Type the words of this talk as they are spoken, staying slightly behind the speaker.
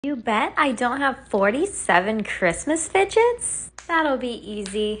You bet I don't have 47 Christmas fidgets? That'll be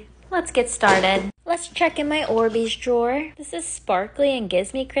easy. Let's get started. Let's check in my Orbeez drawer. This is sparkly and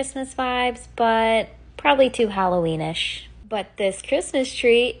gives me Christmas vibes, but probably too Halloweenish. But this Christmas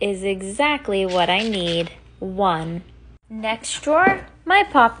tree is exactly what I need. 1. Next drawer, my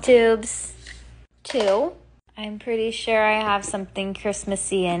pop tubes. 2. I'm pretty sure I have something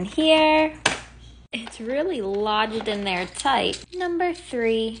Christmassy in here. It's really lodged in there tight. Number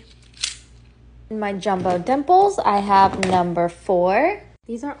 3. In my jumbo dimples, I have number 4.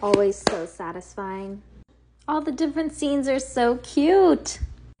 These are always so satisfying. All the different scenes are so cute.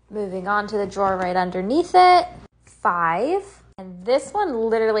 Moving on to the drawer right underneath it. 5. And this one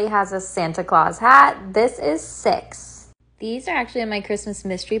literally has a Santa Claus hat. This is 6. These are actually in my Christmas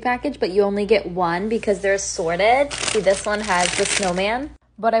mystery package, but you only get one because they're sorted. See, this one has the snowman,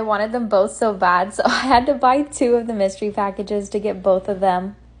 but I wanted them both so bad, so I had to buy 2 of the mystery packages to get both of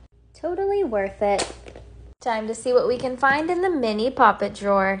them. Totally worth it. Time to see what we can find in the mini poppet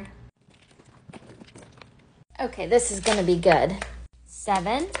drawer. Okay, this is gonna be good.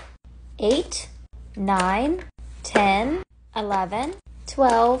 7, 8, 9, 10, 11,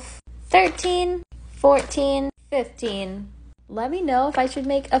 12, 13, 14, 15. Let me know if I should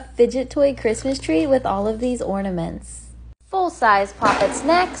make a fidget toy Christmas tree with all of these ornaments. Full-size poppets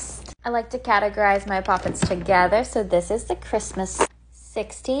next. I like to categorize my poppets together, so this is the Christmas.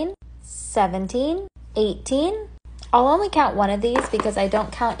 16, 17, 18. I'll only count one of these because I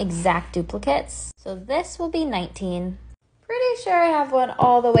don't count exact duplicates. So this will be 19. Pretty sure I have one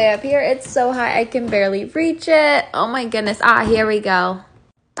all the way up here. It's so high I can barely reach it. Oh my goodness. Here we go.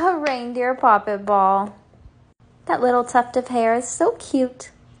 A reindeer poppet ball. That little tuft of hair is so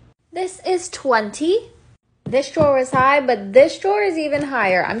cute. This is 20. This drawer is high, but this drawer is even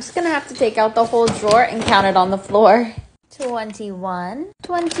higher. I'm just gonna have to take out the whole drawer and count it on the floor. 21,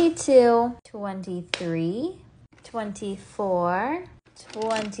 22, 23, 24,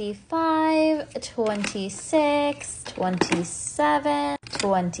 25, 26, 27,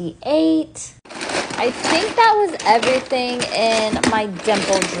 28. I think that was everything in my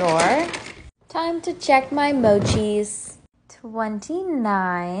dimple drawer. Time to check my mochis.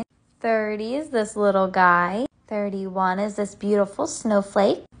 29, 30 is this little guy. 31 is this beautiful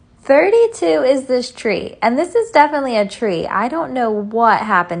snowflake. 32 is this tree, and this is definitely a tree. I don't know what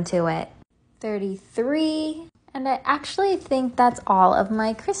happened to it. 33, and I actually think that's all of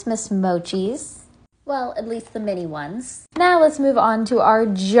my Christmas mochis. Well, at least the mini ones. Now let's move on to our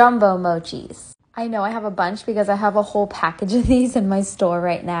jumbo mochis. I know I have a bunch because I have a whole package of these in my store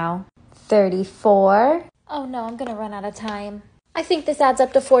right now. 34. Oh no, I'm gonna run out of time. I think this adds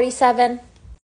up to 47.